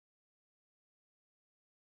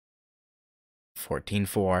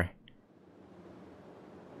14:04.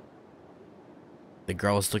 The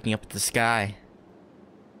girl is looking up at the sky.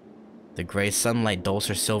 The gray sunlight dulls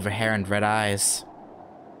her silver hair and red eyes.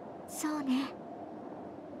 そうね。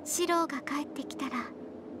シロが帰ってきたら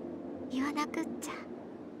言わなくっちゃ。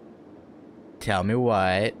 Tell me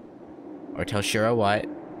what? Or tell Shiro what?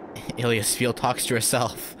 Ilya's feel talks to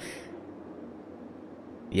herself.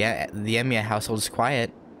 Yeah, the Emiya household is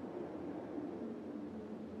quiet.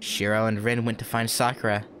 Shiro and Rin went to find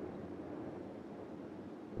Sakura.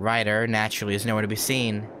 Ryder, naturally, is nowhere to be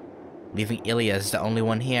seen, leaving Ilya as the only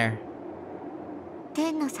one here.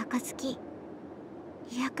 天の杯、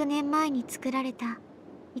200年前に作られた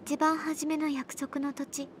一番初めの約束の土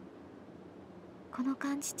地。この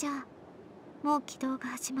感じじゃもう起動が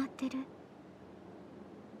始まってる。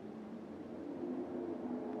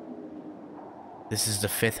 This is the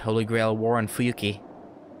 5th Holy Grail War on Fuyuki.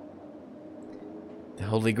 The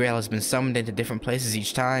Holy Grail has been summoned into different places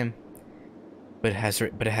each time, but it has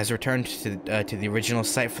returned to the original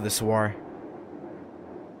site for this war.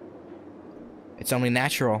 It's only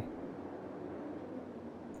natural.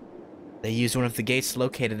 They use one of the gates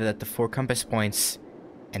located at the 4 compass points,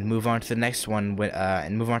 and move on to the next one when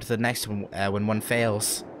when one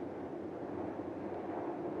fails.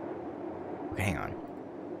 Okay, hang on.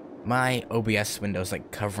 My OBS window is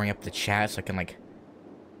like covering up the chat, so I can like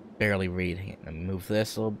barely read. Let me move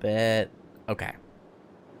this a little bit. Okay.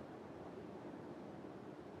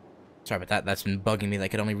 Sorry about that. That's been bugging me. I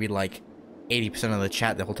could only read like 80% of the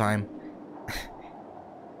chat the whole time.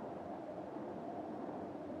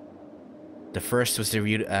 The first was the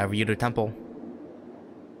Ryudo Temple.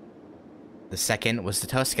 The second was the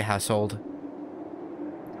Tosuka household.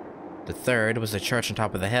 The third was the church on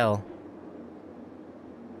top of the hill.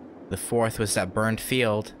 The fourth was that burned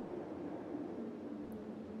field.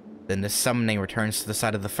 Then the summoning returns to the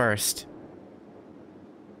side of the first.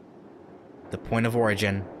 The point of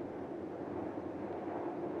origin.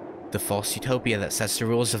 The false utopia that sets the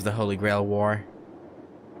rules of the Holy Grail War.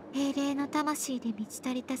 英霊の魂で満ち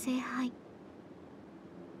足りた聖杯。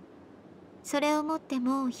それをもって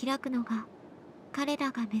門を開くのが彼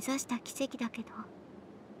らが目指した奇跡だけど、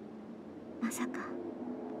まさか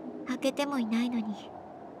開けてもいないのに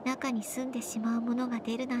中に住んでしまうものが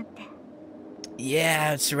出るなんて。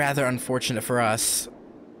 Yeah, it's rather unfortunate for us.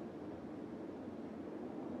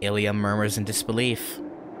 Ilya murmurs in disbelief.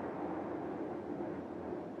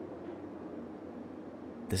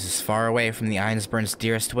 This is far away from the Einsburn's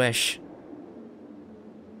dearest wish.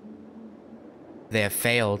 They have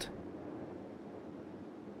failed.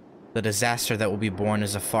 The disaster that will be born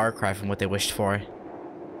is a far cry from what they wished for.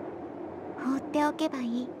 放っておけば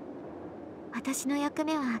いい。私の役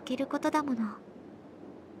目は開けることだもの。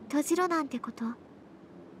閉じろなんてこと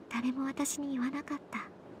誰も私に言わなかった。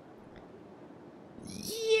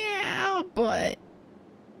 Yeah, but...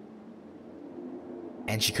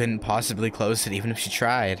 And she couldn't possibly close it even if she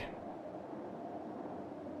tried.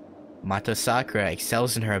 Mato Sakura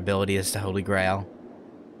excels in her ability as the Holy Grail.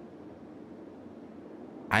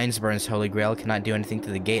 Einsburn's Holy Grail cannot do anything to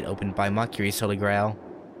the gate opened by Makyuri's Holy Grail.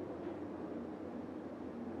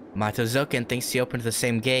 Mato Zoken thinks he opened the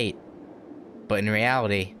same gate, but in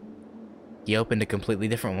reality, he opened a completely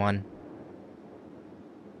different one.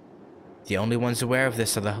 The only ones aware of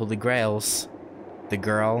this are the Holy Grails, the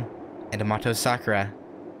girl, and Mato Sakura.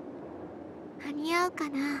 間に合うか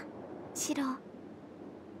な、シロ。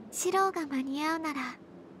シロが間に合うなら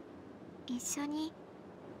一緒に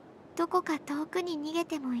どこか遠くに逃げ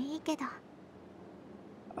てもいいけど。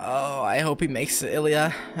 Oh, I hope he makes it,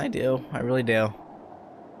 Ilya. I do. I really do.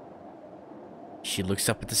 She looks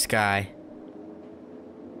up at the sky.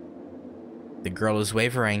 The girl is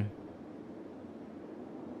wavering.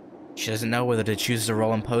 She doesn't know whether to choose the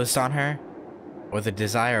role imposed on her, or the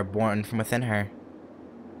desire born from within her.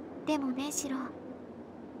 でもね、シロ。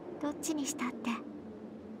どっちにしたって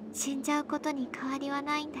死んじゃうことに変わりは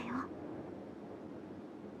ないんだよ。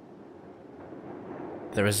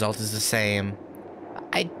 The result is the same.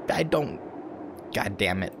 I don't... God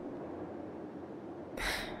damn it.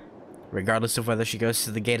 Regardless of whether she goes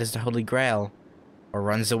to the gate as the Holy Grail, or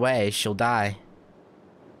runs away, she'll die.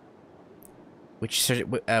 Which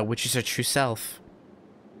is her true self?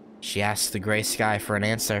 She asks the gray sky for an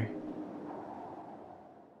answer.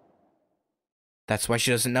 That's why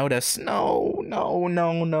she doesn't notice. No, no,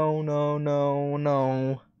 no, no, no, no,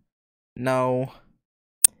 no. No.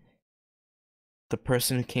 The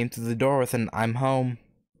person who came through the door with an "I'm home."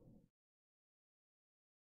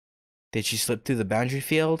 Did she slip through the boundary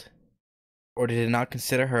field? Or did it not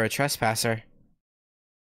consider her a trespasser?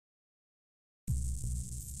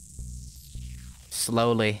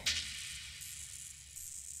 Slowly,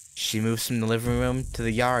 She moves from the living room to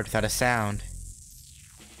the yard without a sound,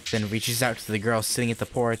 then reaches out to the girl sitting at the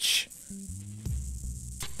porch.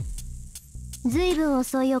 ずいぶん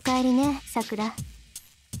遅いお帰りね、さくら。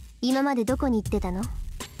今までどこに行ってたの？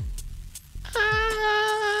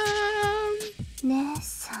姉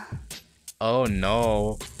さん。Oh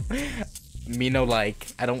no. Me no like.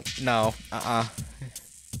 I don't know.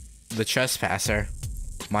 The trespasser.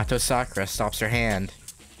 Mato Sakura stops her hand.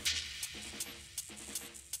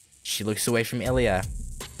 She looks away from Ilya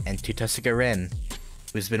and Tutasuka Rin,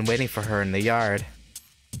 who's been waiting for her in the yard.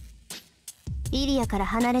 イリアから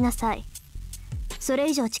離れなさい。それ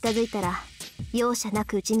以上近づいたら容赦な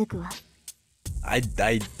く撃ち抜くわ。I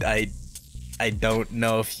don't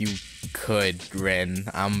know if you could, Rin.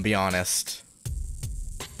 I'm be honest.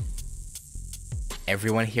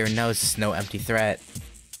 Everyone here knows it's no empty threat.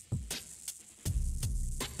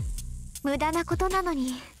 無駄なことなの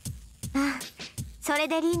に。ああ、それ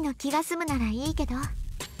でリンの気が済むならいいけど。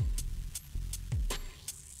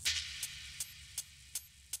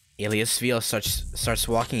Ilias Veal starts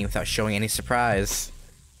walking without showing any surprise.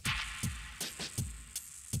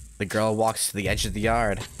 The girl walks to the edge of the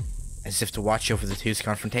yard, as if to watch over the two's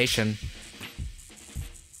confrontation.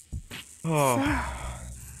 Oh.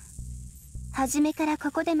 初めから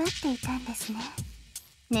ここで待っていたんですね、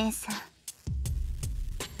姉さん。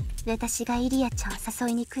私がイリアちゃんを誘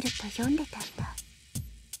いに来ると読んでたんだ。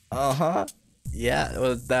Uh-huh. Yeah,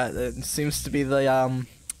 well, that seems to be the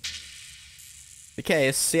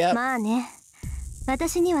case, yeah. まあね、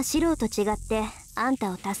私にはシローと違ってあん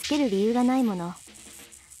たを助ける理由がないもの。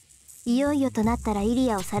いよいよとなったらイ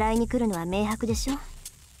リアをさらいに来るのは明白でしょ。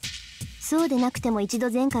そうでなくても一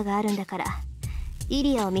度前科があるんだから、イ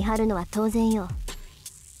リアを見張るのは当然よ。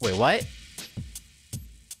Wait, what?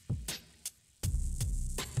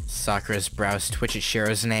 Sakura's brows twitch at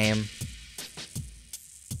Shiro's name,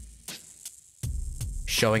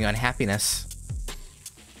 showing unhappiness.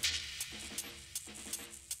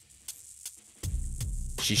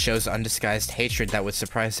 She shows undisguised hatred that would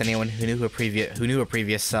surprise anyone who knew her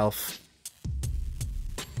previous self.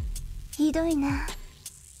 ひどいな。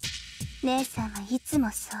姉さんはいつ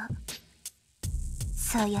もそう。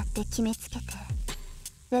そうやって決めつけて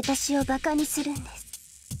私をバカにするんです。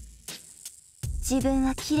自分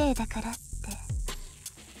は綺麗だからっ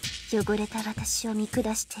て汚れた私を見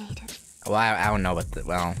下している。Well, I don't know what the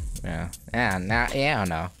well, yeah, I don't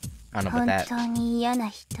know about that. 本当に嫌な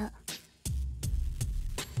人。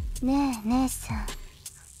ねえ姉さん、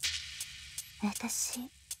私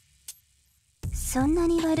そんな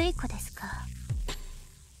に悪い子ですか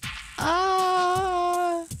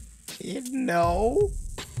？You know.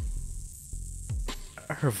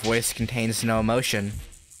 Her voice contains no emotion.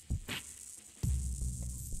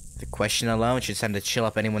 The question alone should send a chill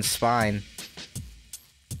up anyone's spine.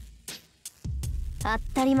 当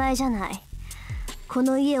たり前じゃない。こ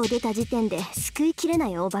の家を出た時点で救いきれな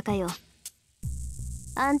い大バカよ。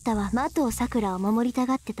あんたは麻藤さくらを守りた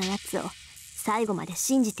がってたやつを最後まで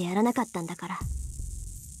信じてやらなかったんだから。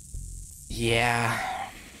Yeah.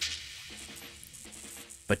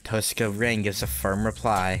 But Tosca Ring gives a firm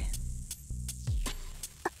reply.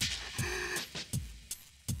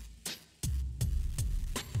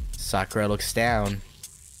 Sakura looks down,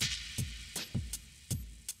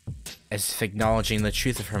 as if acknowledging the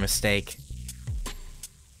truth of her mistake.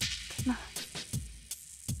 でも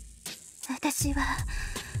私は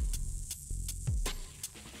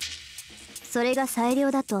それが最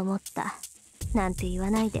良だと思ったなんて言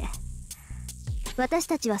わないで。私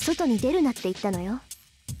たちは外に出るなって言ったのよ。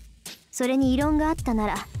それに異論があったな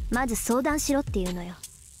らまず相談しろっていうのよ。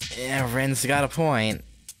Yeah, Ren's got a point.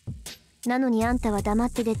 なのにあんたは黙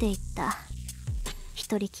って出て行った。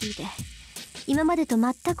一人きりで今までと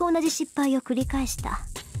全く同じ失敗を繰り返した。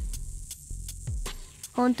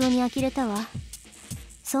本当に呆れたわ。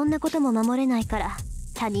そんなことも守れないから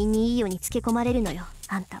他人にいいようにつけ込まれるのよ、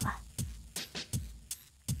あんたは。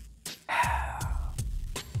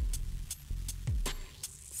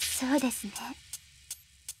そうですね。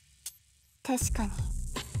確かに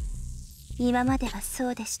今まではそ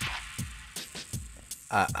うでした。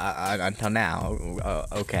Until now,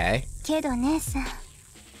 okay. けど姉さん、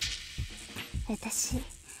私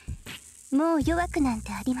もう弱くなん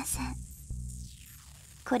てありません。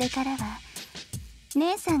これからは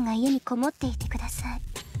姉さんが家にこもっていてください。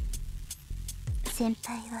先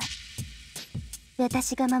輩は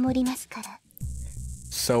私が守りますから。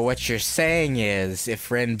 So what you're saying is,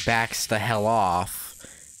 if Ren backs the hell off,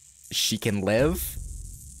 she can live?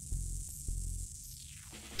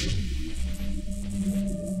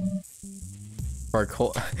 her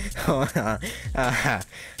cold.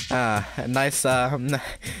 Nice,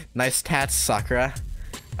 nice tats, Sakura.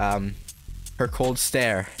 Her cold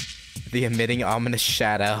stare, the emitting ominous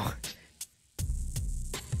shadow.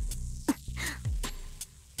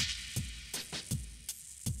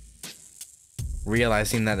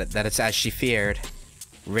 Realizing that it's as she feared,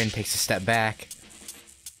 Rin takes a step back.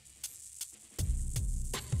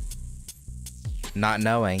 Not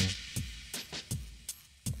knowing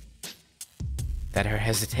that her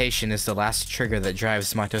hesitation is the last trigger that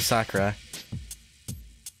drives Mato Sakura.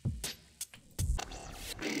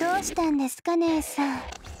 どうしたんですか姉さん。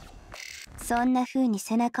そんな風に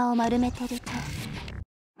背中を丸めてると、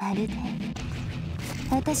まるで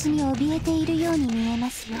私に怯えているように見えま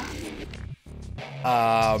すよ。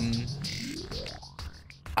I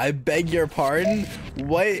beg your pardon?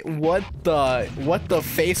 What the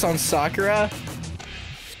face on Sakura?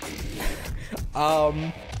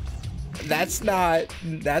 That's not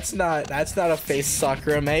a face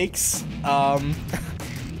Sakura makes.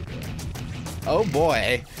 Oh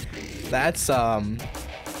boy. That's a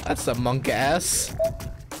monk ass.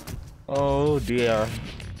 Oh dear.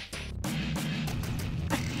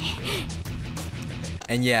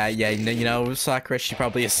 And yeah, you know, Sakura, she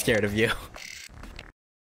probably is scared of you.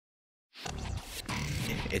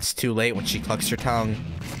 It's too late when she clucks her tongue.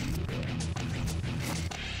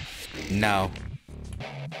 No.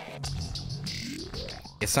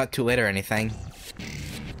 It's not too late or anything.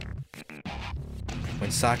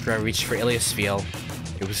 When Sakura reached for Ilias Field,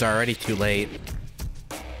 it was already too late.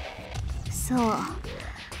 そう、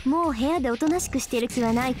もう部屋でおとなしくしてる気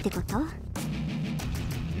はないってこと？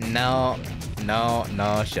 No,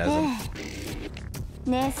 she doesn't.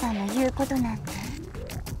 姉さんの言うことなんて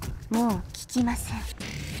もう聞きません。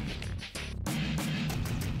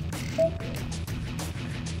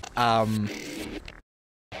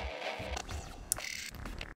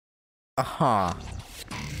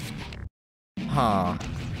Huh.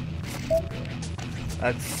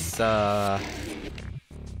 That's,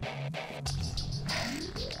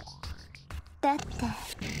 だって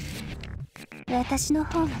私の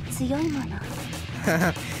方が強いもの。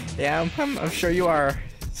Yeah, I'm sure you are,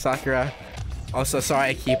 Sakura. Also, sorry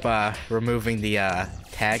I keep removing the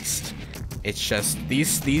text. It's just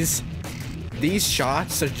these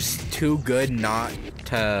shots are just too good not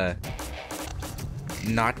to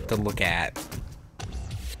look at.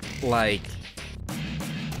 Like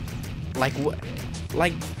what?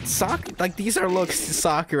 Like these are looks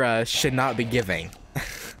Sakura should not be giving.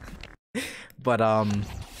 But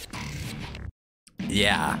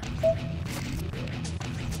yeah.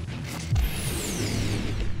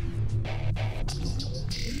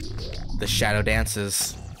 The shadow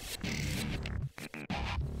dances.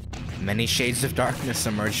 Many shades of darkness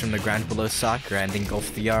emerge from the ground below Sakura and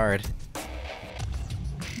engulf the yard.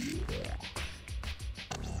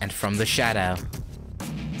 And from the shadow,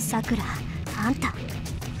 Sakura, あんた。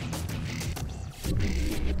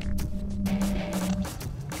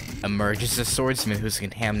emerges a swordsman who's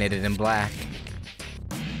contaminated in black.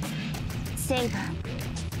 セイバ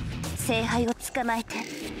ー、聖杯を捕まえて。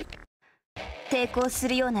抵抗す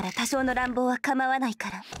るようなら多少の乱暴は構わないか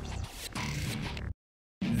ら。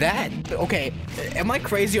That, okay, am I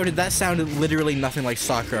crazy or did that sound literally nothing like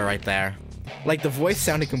Sakura right there? Like the voice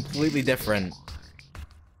sounded completely different.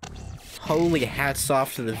 Holy hats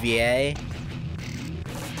off to the VA.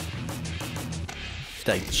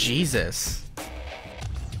 Like, Jesus.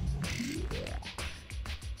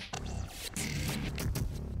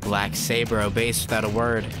 Black Saber obeys without a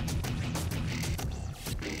word.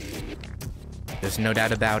 There's no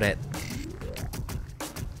doubt about it.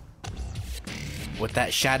 What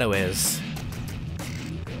that shadow is.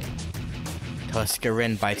 Tosca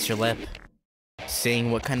Rin bites her lip,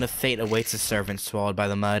 seeing what kind of fate awaits a servant swallowed by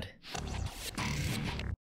the mud.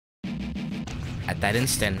 At that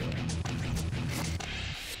instant,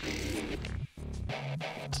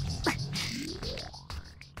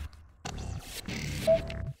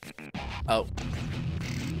 oh.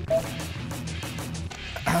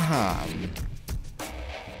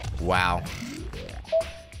 Wow.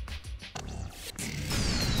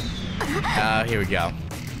 Here we go.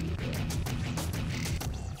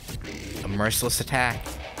 A merciless attack.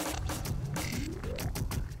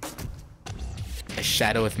 A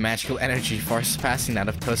shadow with magical energy far surpassing that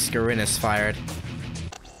of Tosca Rin is fired.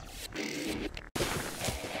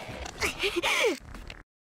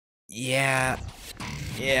 Yeah.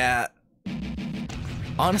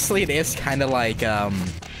 Honestly, it is kind of like,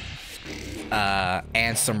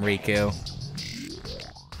 Ansem Riku.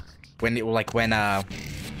 When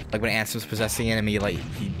Ansem's possessing enemy, like,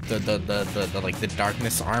 the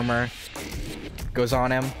darkness armor. goes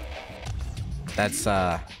on him. That's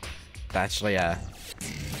actually a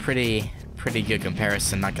pretty good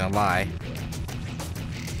comparison, not gonna lie.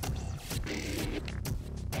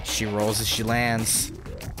 She rolls as she lands.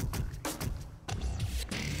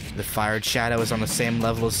 The fired shadow is on the same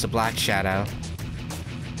level as the black shadow.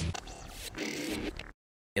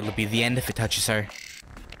 It'll be the end if it touches her.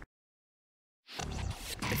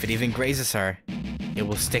 If it even grazes her, it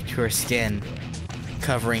will stick to her skin,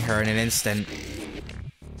 covering her in an instant.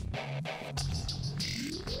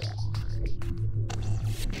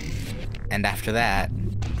 And after that,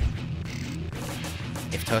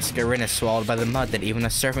 if Tosca Rin is swallowed by the mud that even a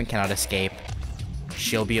servant cannot escape,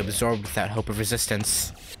 she'll be absorbed without hope of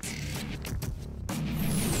resistance.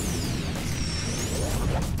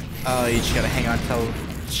 Oh, you just gotta hang on till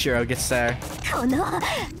Shiro gets there. Oh no!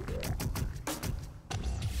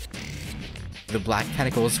 The black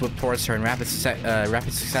tentacles whip towards her in rapid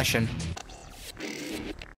succession.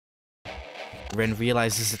 Rin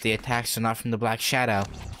realizes that the attacks are not from the Black Shadow,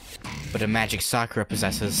 but a magic Sakura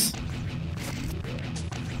possesses.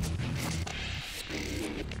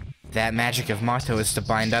 That magic of Mato is to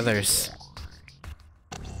bind others.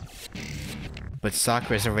 But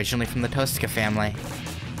Sakura is originally from the Tosca family.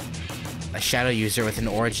 A shadow user with an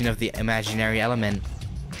origin of the imaginary element,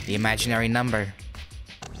 the imaginary number.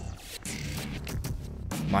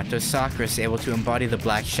 Mato Sakura is able to embody the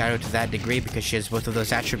Black Shadow to that degree because she has both of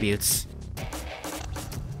those attributes.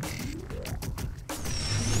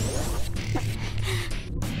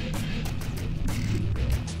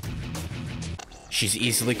 She's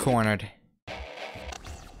easily cornered.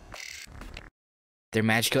 Their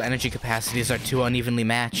magical energy capacities are too unevenly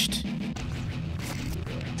matched.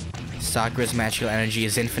 Sakura's magical energy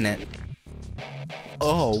is infinite.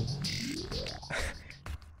 Oh.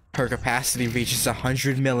 Her capacity reaches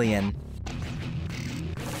 100 million.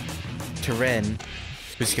 To Rin,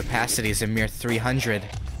 whose capacity is a mere 300,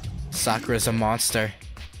 Sakura's a monster.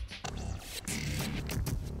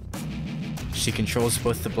 She controls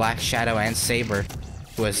both the Black Shadow and Saber,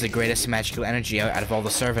 who has the greatest magical energy out of all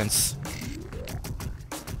the servants.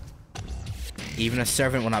 Even a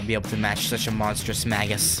servant will not be able to match such a monstrous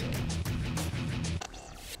magus.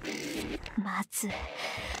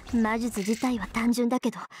 魔術自体は単純だ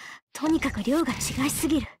けど、とにかく量が違いす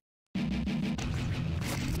ぎる。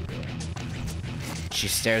She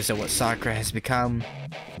stares at what Sakura has become,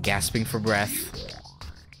 gasping for breath.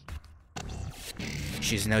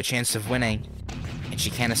 She's no chance of winning, and she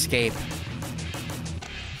can't escape.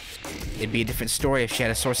 It'd be a different story if she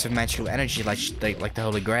had a source of magical energy like the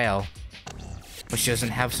Holy Grail, but she doesn't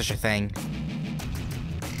have such a thing.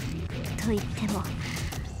 と言っても、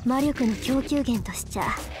魔力の供給源としちゃ、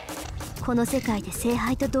この世界で聖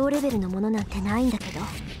杯と同レベルのものなんてないんだけど。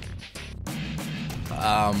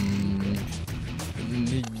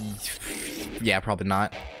Yeah, probably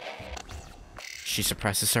not. She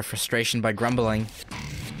suppresses her frustration by grumbling.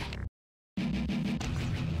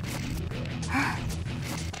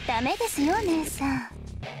 ダメですよ、姉さん。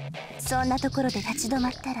そんなところで立ち止ま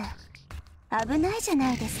ったら危ないじゃ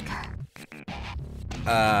ないですか。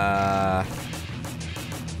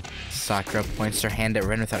Sakura points her hand at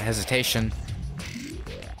Rin without hesitation.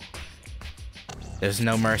 There's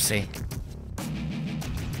no mercy.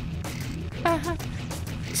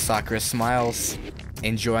 Sakura smiles,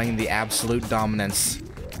 enjoying the absolute dominance.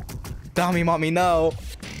 Dami, mommy, no!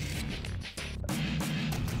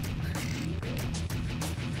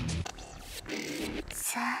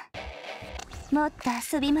 さあ、もっと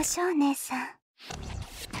遊びましょう、姉さん。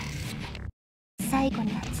最後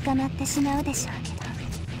には捕まってしまうでしょうけど、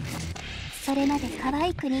それまで可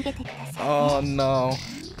愛く逃げてくださいね。Oh no.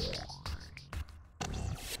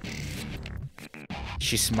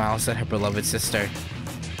 She smiles at her beloved sister.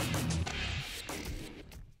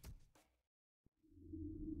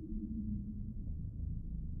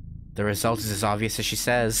 The result is as obvious as she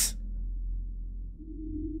says.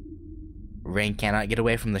 Rin cannot get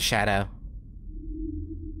away from the shadow.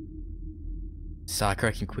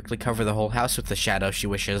 Sakura can quickly cover the whole house with the shadow if she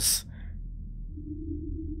wishes.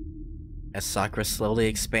 As Sakura slowly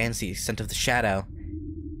expands the extent of the shadow,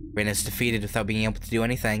 Rin is defeated without being able to do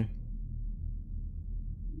anything.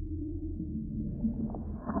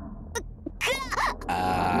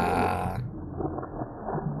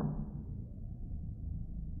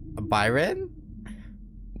 Byron?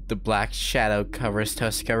 The black shadow covers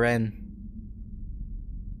Tosca Rin.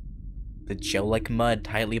 The gel-like mud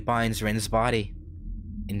tightly binds Rin's body,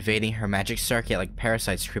 invading her magic circuit like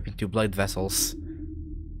parasites creeping through blood vessels.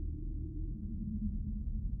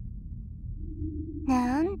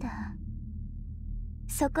 なんだ、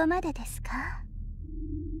そこまでですか？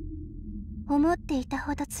思っていた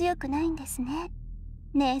ほど強くないんですね、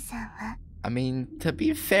姉さんは。I mean, to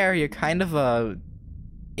be fair, you're kind of a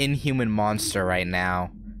inhuman monster right now.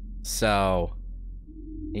 So,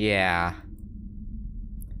 yeah.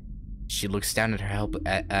 She looks down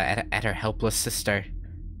at her helpless sister.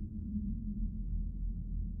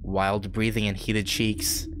 Wild breathing and heated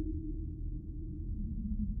cheeks.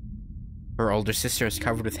 Her older sister is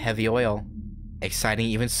covered with heavy oil, exciting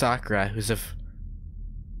even Sakura, who's of...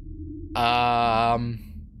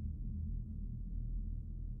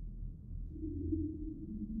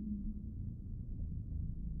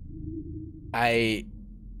 I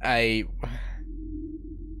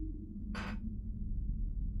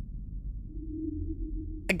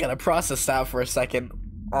gotta process that for a second.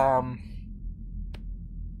 Huh?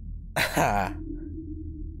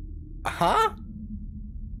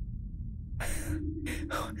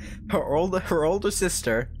 Her older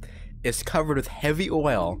sister is covered with heavy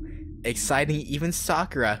oil, exciting even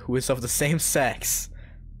Sakura, who is of the same sex.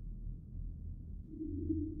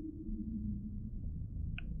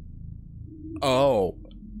 Oh.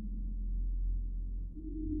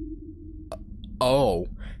 Oh.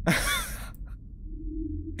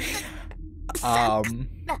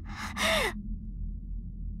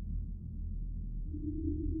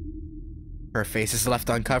 Her face is left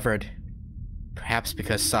uncovered. Perhaps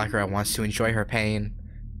because Sakura wants to enjoy her pain.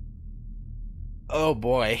 Oh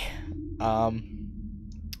boy. I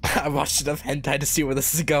watched enough hentai to see where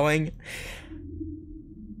this is going.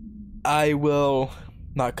 I will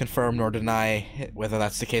not confirm nor deny whether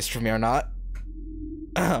that's the case for me or not.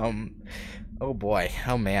 Oh boy.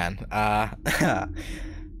 Oh man.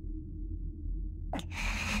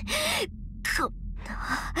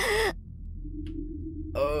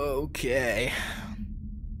 Okay.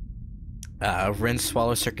 Rin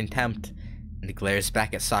swallows her contempt and glares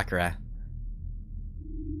back at Sakura.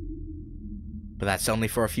 But that's only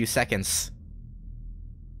for a few seconds.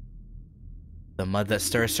 The mud that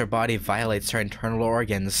stirs her body violates her internal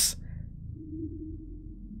organs.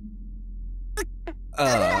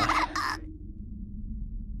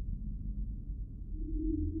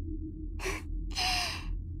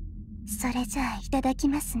それじゃあいただき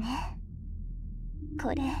ますね。こ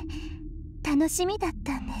れ楽しみだっ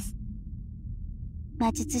たんです。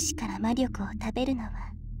魔術師から魔力を食べるのは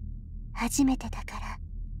初めてだか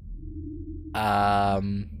ら。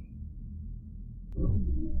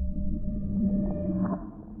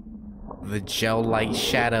The gel-like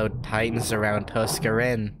shadow tightens around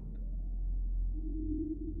Toscarin.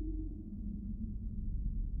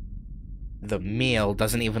 The meal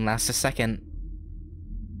doesn't even last a second.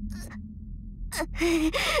 お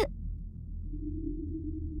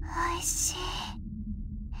いしい。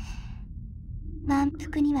満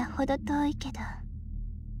腹には程遠いけど、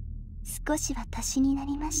少しは足しにな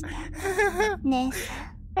りました。姉さ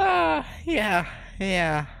ん。Yeah.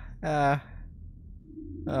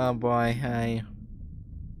 Oh boy,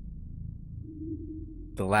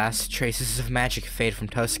 The last traces of magic fade from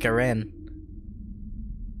Toscarin.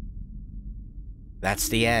 That's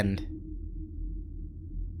the end.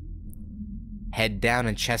 Head down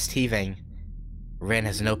and chest heaving, Rin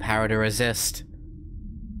has no power to resist.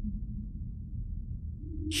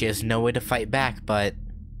 She has no way to fight back, but...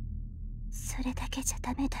 それだけじゃ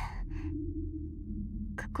ダメだ。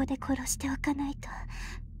ここで殺しておかないと。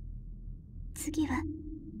次は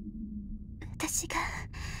私が。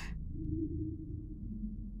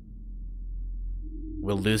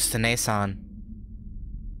We'll lose to Nason.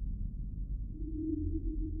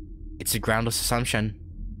 It's a groundless assumption.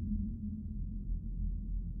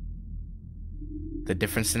 The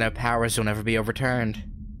difference in their powers will never be overturned.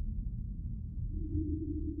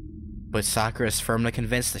 But Sakura is firmly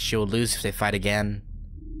convinced that she will lose if they fight again.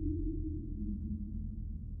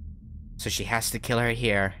 So she has to kill her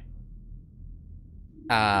here.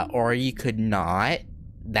 Or you could not.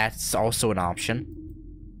 That's also an option.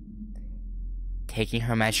 Taking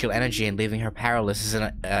her magical energy and leaving her powerless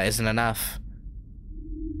isn't enough.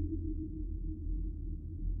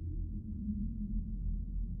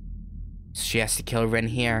 So she has to kill Rin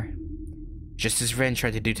here. Just as Rin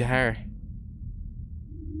tried to do to her.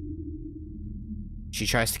 She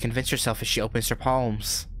tries to convince herself as she opens her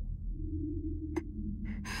palms.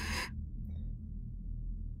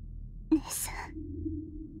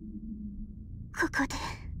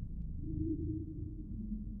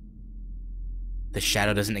 The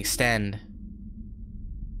shadow doesn't extend.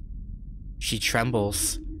 She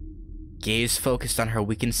trembles, gaze focused on her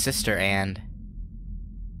weakened sister, and...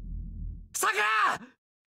 Sakura!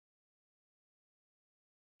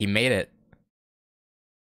 He made it.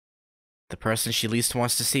 The person she least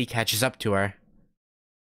wants to see catches up to her.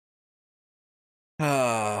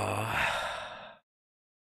 Oh.